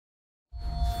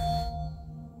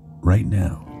Right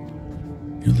now,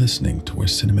 you're listening to where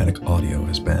cinematic audio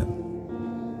has been.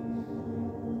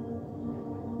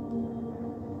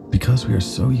 Because we are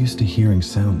so used to hearing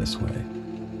sound this way,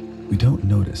 we don't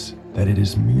notice that it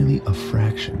is merely a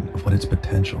fraction of what its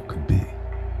potential could be.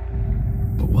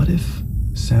 But what if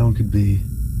sound could be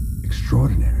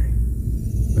extraordinary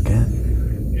again?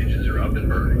 Engines are up and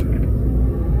burning.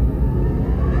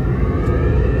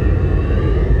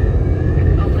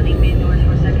 Opening main doors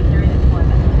for secondary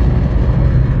deployment.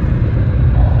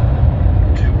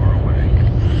 2 are away.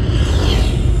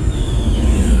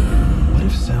 What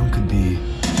if sound could be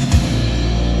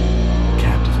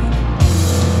captivating,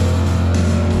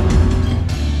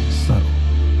 subtle,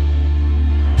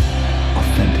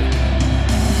 authentic?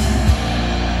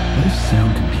 What if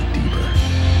sound could be deeper,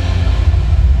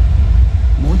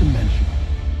 more dimensional?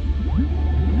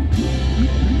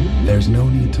 There's no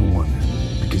need to wonder,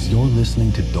 because you're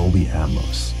listening to Dolby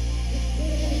Atmos.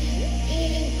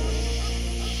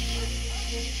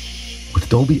 With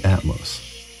Dolby Atmos,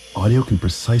 audio can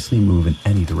precisely move in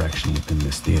any direction within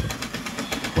this theater.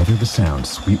 Whether the sound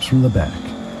sweeps from the back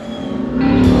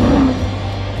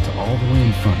to all the way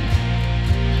in front,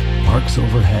 arcs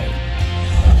overhead,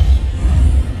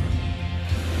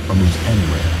 or moves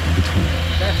anywhere in between.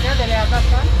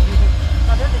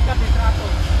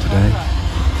 Today,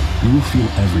 you will feel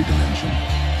every dimension.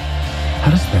 How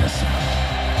does that sound?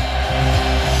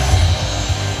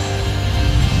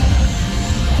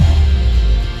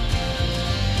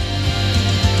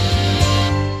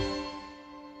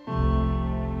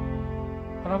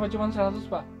 Kenapa cuma 100,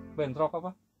 Pak? Bentrok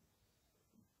apa?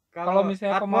 Kalau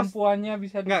misalnya Atmos, kemampuannya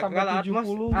bisa sampai kalau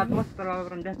 70. Atmos terlalu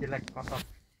rendah, jelek, kosong.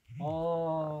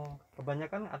 Oh,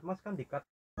 Kebanyakan Atmos kan di-cut.